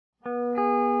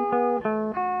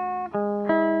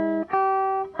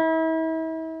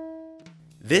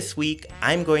This week,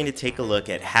 I'm going to take a look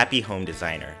at Happy Home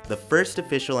Designer, the first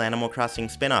official Animal Crossing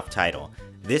spin-off title.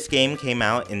 This game came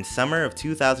out in summer of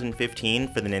 2015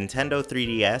 for the Nintendo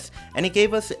 3DS, and it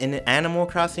gave us an Animal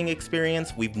Crossing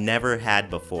experience we've never had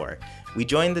before. We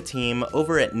joined the team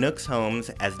over at Nooks Homes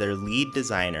as their lead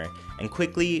designer, and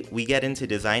quickly we get into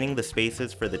designing the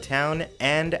spaces for the town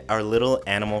and our little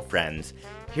animal friends.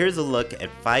 Here's a look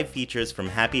at 5 features from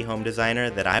Happy Home Designer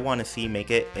that I want to see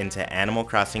make it into Animal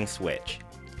Crossing Switch.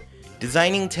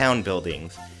 Designing town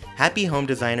buildings. Happy Home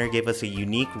Designer gave us a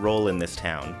unique role in this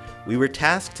town. We were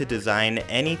tasked to design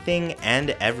anything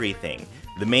and everything.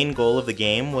 The main goal of the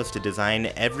game was to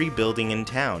design every building in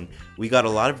town. We got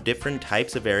a lot of different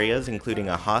types of areas, including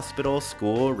a hospital,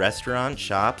 school, restaurant,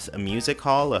 shops, a music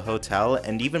hall, a hotel,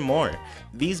 and even more.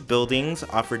 These buildings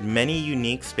offered many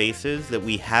unique spaces that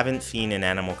we haven't seen in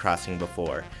Animal Crossing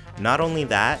before. Not only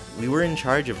that, we were in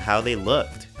charge of how they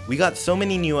looked. We got so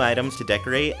many new items to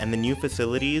decorate and the new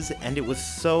facilities, and it was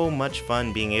so much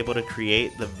fun being able to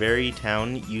create the very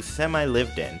town you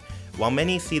semi-lived in. While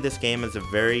many see this game as a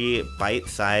very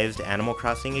bite-sized Animal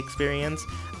Crossing experience,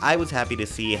 I was happy to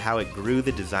see how it grew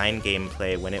the design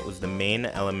gameplay when it was the main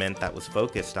element that was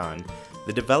focused on.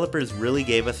 The developers really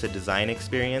gave us a design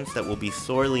experience that will be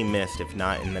sorely missed if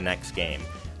not in the next game.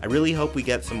 I really hope we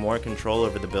get some more control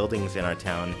over the buildings in our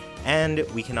town, and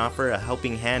we can offer a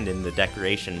helping hand in the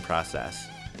decoration process.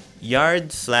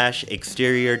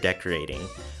 Yard/exterior decorating.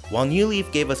 While New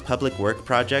Leaf gave us public work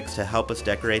projects to help us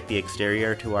decorate the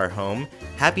exterior to our home,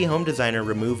 Happy Home Designer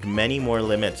removed many more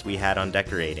limits we had on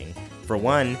decorating. For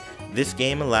one, this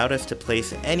game allowed us to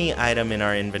place any item in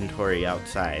our inventory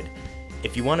outside.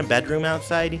 If you want a bedroom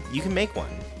outside, you can make one.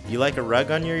 You like a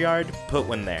rug on your yard? Put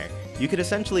one there. You could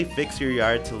essentially fix your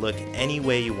yard to look any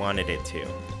way you wanted it to.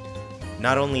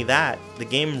 Not only that, the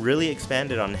game really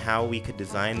expanded on how we could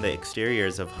design the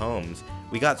exteriors of homes.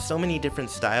 We got so many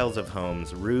different styles of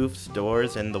homes, roofs,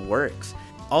 doors, and the works.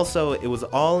 Also, it was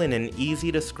all in an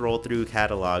easy to scroll through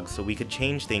catalog so we could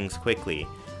change things quickly.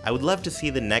 I would love to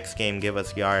see the next game give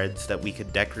us yards that we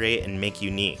could decorate and make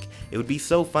unique. It would be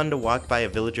so fun to walk by a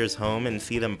villager's home and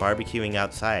see them barbecuing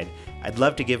outside. I'd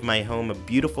love to give my home a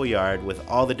beautiful yard with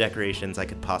all the decorations I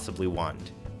could possibly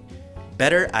want.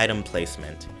 Better item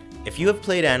placement. If you have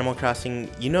played Animal Crossing,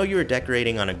 you know you are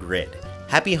decorating on a grid.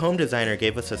 Happy Home Designer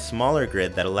gave us a smaller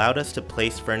grid that allowed us to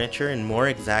place furniture in more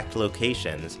exact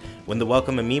locations. When the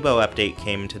Welcome Amiibo update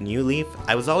came to New Leaf,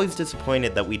 I was always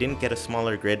disappointed that we didn't get a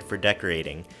smaller grid for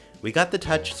decorating. We got the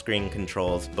touchscreen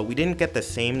controls, but we didn't get the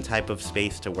same type of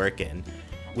space to work in.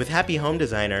 With Happy Home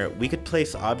Designer, we could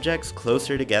place objects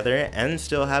closer together and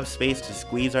still have space to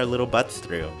squeeze our little butts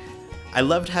through. I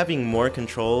loved having more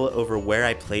control over where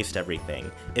I placed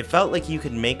everything. It felt like you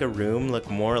could make a room look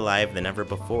more alive than ever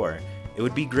before. It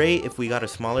would be great if we got a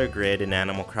smaller grid in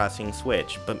Animal Crossing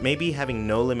Switch, but maybe having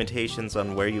no limitations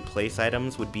on where you place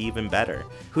items would be even better.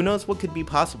 Who knows what could be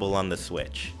possible on the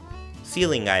Switch?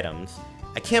 Ceiling items.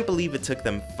 I can't believe it took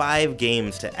them 5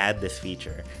 games to add this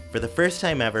feature. For the first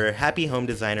time ever, Happy Home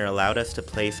Designer allowed us to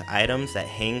place items that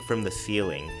hang from the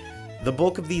ceiling. The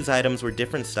bulk of these items were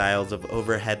different styles of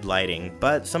overhead lighting,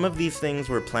 but some of these things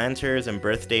were planters and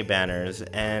birthday banners,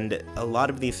 and a lot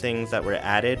of these things that were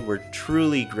added were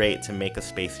truly great to make a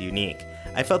space unique.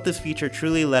 I felt this feature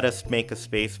truly let us make a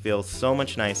space feel so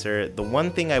much nicer. The one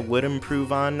thing I would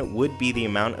improve on would be the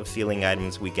amount of ceiling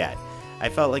items we get. I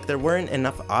felt like there weren't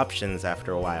enough options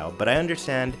after a while, but I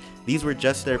understand these were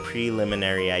just their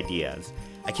preliminary ideas.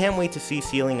 I can't wait to see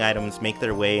ceiling items make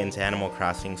their way into Animal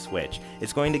Crossing Switch.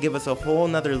 It's going to give us a whole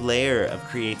nother layer of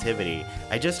creativity.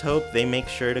 I just hope they make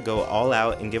sure to go all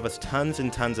out and give us tons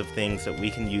and tons of things that we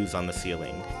can use on the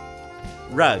ceiling.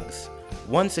 Rugs.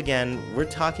 Once again, we're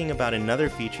talking about another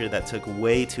feature that took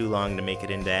way too long to make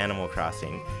it into Animal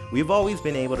Crossing. We've always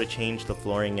been able to change the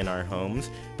flooring in our homes,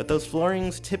 but those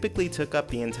floorings typically took up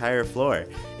the entire floor.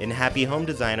 In Happy Home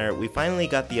Designer, we finally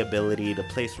got the ability to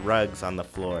place rugs on the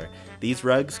floor. These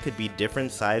rugs could be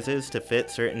different sizes to fit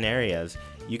certain areas.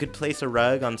 You could place a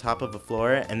rug on top of a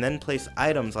floor and then place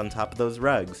items on top of those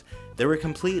rugs. There were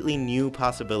completely new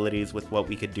possibilities with what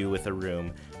we could do with a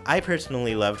room. I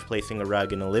personally loved placing a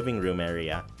rug in a living room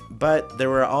area, but there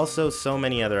were also so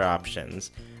many other options.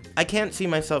 I can't see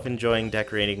myself enjoying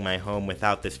decorating my home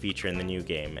without this feature in the new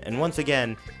game, and once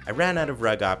again, I ran out of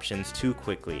rug options too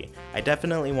quickly. I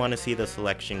definitely want to see the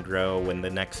selection grow when the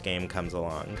next game comes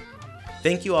along.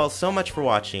 Thank you all so much for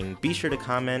watching. Be sure to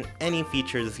comment any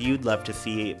features you'd love to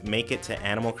see make it to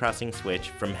Animal Crossing Switch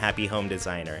from Happy Home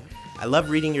Designer. I love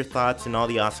reading your thoughts and all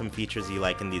the awesome features you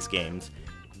like in these games.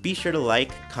 Be sure to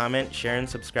like, comment, share, and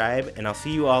subscribe, and I'll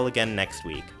see you all again next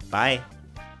week. Bye!